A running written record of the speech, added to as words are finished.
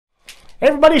Hey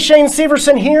everybody, Shane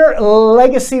Severson here,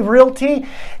 Legacy Realty,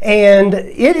 and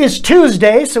it is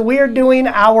Tuesday, so we are doing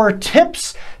our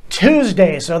Tips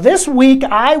Tuesday. So this week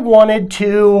I wanted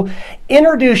to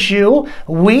introduce you.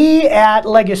 We at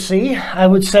Legacy, I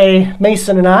would say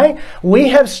Mason and I, we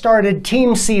have started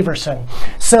Team Severson.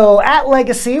 So at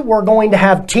Legacy, we're going to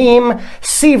have Team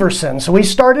Severson. So we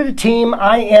started a team.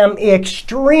 I am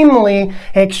extremely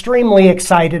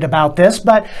excited about this.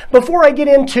 But before I get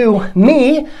into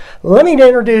me, let me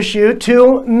introduce you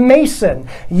to Mason.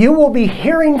 You will be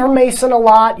hearing from Mason a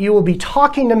lot. You will be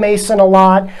talking to Mason a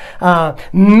lot.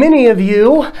 Many of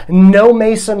you know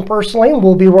Mason personally.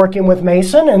 We'll be working with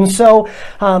Mason. And so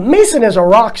Mason is a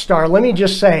rock star. Let me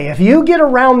just say, if you get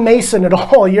around Mason at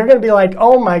all, you're going to be like,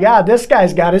 oh my God, this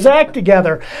guy's got his act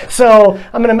together. So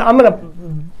I'm gonna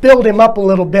build him up a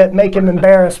little bit, make him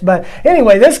embarrassed. But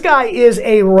anyway, this guy is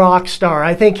a rock star.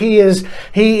 I think he is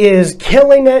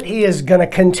killing it. He is going to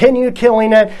continue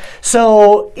killing it.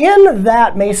 So in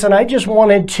that, Mason, I just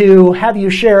wanted to have you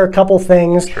share a couple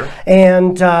things. Sure.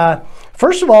 And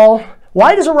first of all,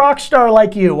 why does a rock star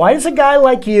like you, why does a guy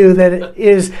like you that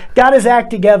is got his act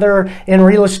together in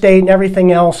real estate and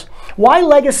everything else, why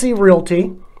Legacy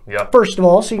Realty? Yep. First of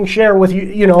all, so you can share with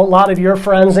you know, a lot of your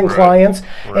friends and clients,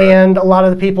 and a lot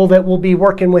of the people that will be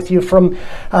working with you from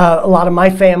a lot of my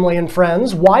family and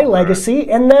friends. Why Legacy?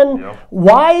 And then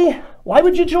why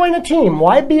would you join a team?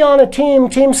 Why be on a team,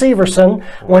 Team Severson,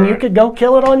 when you could go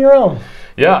kill it on your own?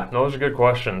 Yeah, no, those are good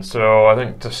questions. So I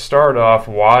think to start off,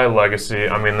 why Legacy?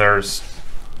 I mean, there's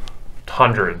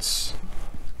hundreds,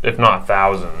 if not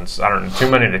thousands, I don't know, too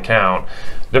many to count,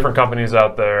 different companies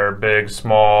out there, big,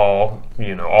 small,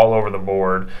 you know, all over the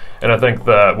board. And I think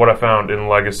that what I found in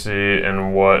Legacy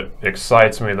and what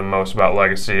excites me the most about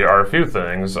Legacy are a few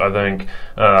things. I think,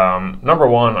 number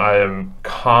one, I am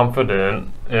confident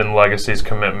in Legacy's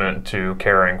commitment to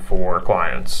caring for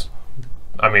clients.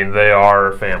 I mean, they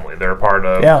are family. They're part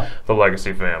of the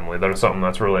Legacy family. That is something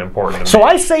that's really important to me. So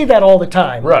I say that all the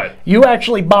time. Right. You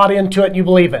actually bought into it and you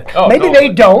believe it. Oh, maybe they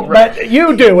don't, but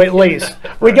you do at least.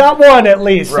 We got one at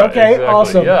least. Right, okay, exactly.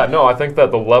 awesome. Yeah, no, I think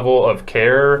that the level of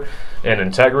care and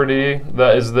integrity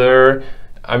that is there,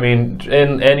 I mean,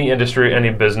 in any industry,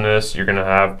 any business, you're going to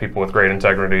have people with great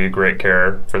integrity, great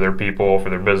care for their people,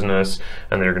 for their business,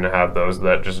 and they're going to have those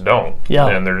that just don't. Yeah.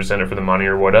 And they're just in it for the money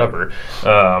or whatever.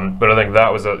 But I think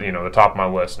that was, you know, the top of my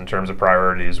list in terms of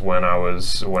priorities when I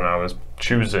was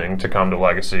choosing to come to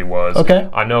Legacy was,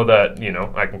 I know that, you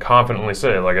know, I can confidently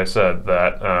say, like I said,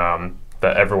 that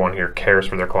that everyone here cares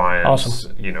for their clients,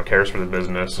 you know, cares for the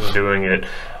business, is doing it,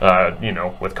 you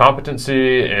know, with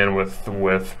competency and with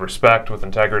respect, with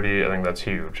integrity. I think that's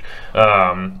huge.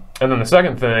 And then the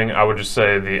second thing, I would just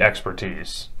say the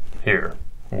expertise here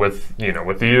with, you know,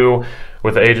 with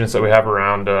the agents that we have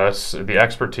around us, the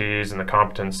expertise and the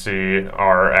competency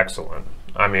are excellent.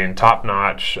 I mean, top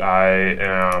notch.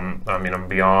 I'm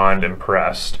beyond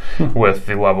impressed with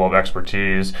the level of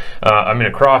expertise. I mean,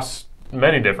 across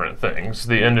many different things,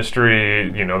 the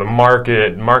industry, you know, the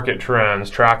market trends,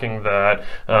 tracking that,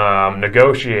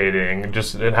 negotiating,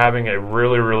 just having a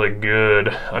really good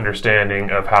understanding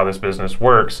of how this business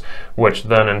works, which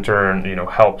then in turn, you know,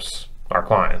 helps our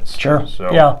clients. Sure.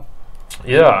 So,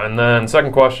 yeah. And then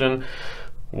second question,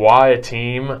 why a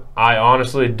team? I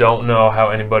honestly don't know how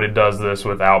anybody does this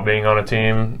without being on a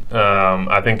team.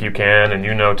 I think you can, and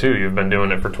you know too, you've been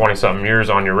doing it for 20-something years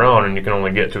on your own, and you can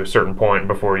only get to a certain point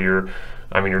before you're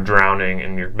drowning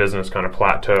and your business kind of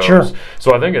plateaus. Sure.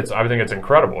 So I think it's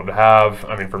incredible to have,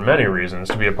 I mean, for many reasons,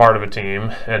 to be a part of a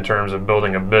team in terms of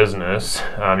building a business.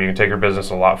 You can take your business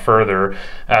a lot further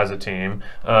as a team.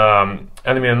 And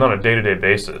I mean, on a day-to-day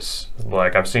basis,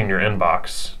 like I've seen your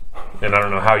inbox, and I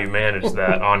don't know how you manage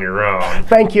that on your own.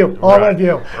 Thank you, all of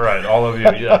you. Right, all of you,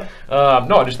 yeah.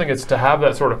 No, I just think it's to have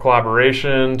that sort of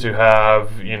collaboration, to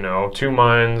have, you know, two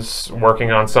minds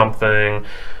working on something,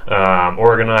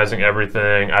 organizing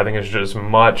everything. I think it's just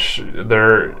much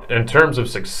there in terms of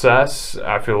success.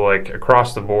 I feel like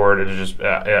across the board, it's just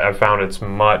I found it's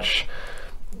much,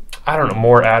 I don't know,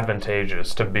 more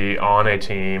advantageous to be on a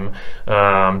team,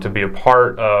 to be a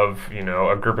part of, you know,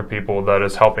 a group of people that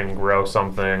is helping grow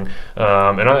something.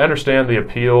 And I understand the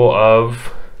appeal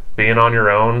of being on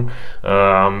your own.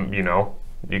 You know,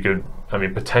 you could, I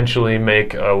mean, potentially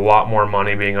make a lot more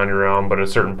money being on your own, but at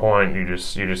a certain point, you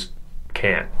just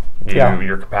can't.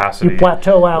 Your capacity. You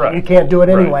plateau out. Right. You can't do it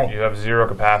anyway. You have zero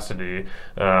capacity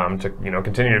to, you know,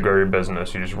 continue to grow your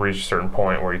business. You just reach a certain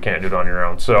point where you can't do it on your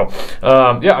own. So,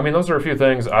 yeah, I mean, those are a few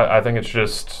things. I think it's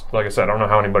just, like I said, I don't know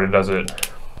how anybody does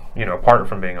it, you know, apart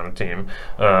from being on a team.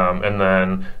 And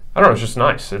then, I don't know, it's just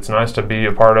nice. It's nice to be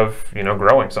a part of, you know,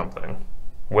 growing something.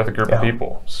 with a group of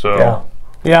people. So. Yeah.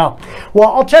 Yeah. Well,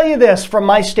 I'll tell you this from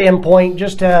my standpoint,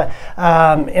 just to,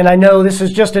 and I know this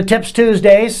is just a Tips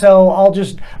Tuesday, so I'll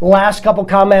just last couple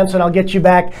comments and I'll get you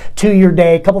back to your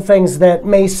day. A couple things that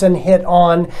Mason hit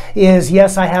on is,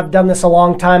 yes, I have done this a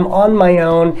long time on my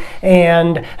own,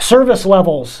 and service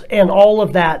levels and all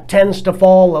of that tends to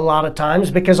fall a lot of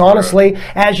times because honestly,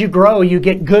 as you grow, you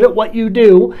get good at what you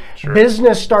do. Sure.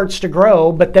 Business starts to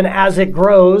grow, but then as it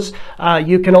grows,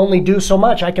 you can only do so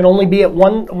much. I can only be at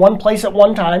one place at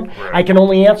one time. Right. I can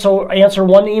only answer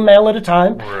one email at a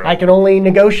time. Right. I can only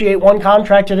negotiate one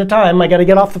contract at a time. I got to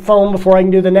get off the phone before I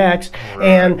can do the next. Right.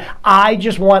 And I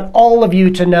just want all of you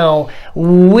to know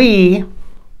we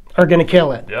are going to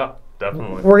kill it. Yeah.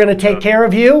 Definitely. We're going to take care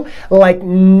of you like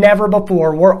never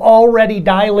before. We're already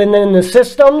dialing in the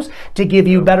systems to give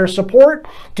you better support,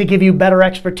 to give you better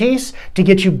expertise, to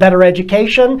get you better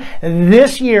education.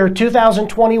 This year,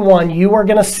 2021, you are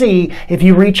going to see, if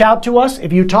you reach out to us,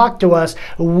 if you talk to us,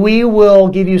 we will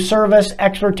give you service,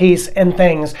 expertise, and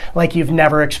things like you've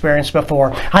never experienced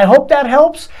before. I hope that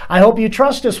helps. I hope you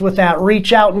trust us with that.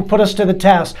 Reach out and put us to the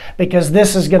test, because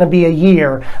this is going to be a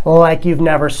year like you've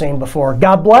never seen before.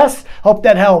 God bless. Hope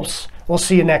that helps. We'll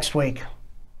see you next week.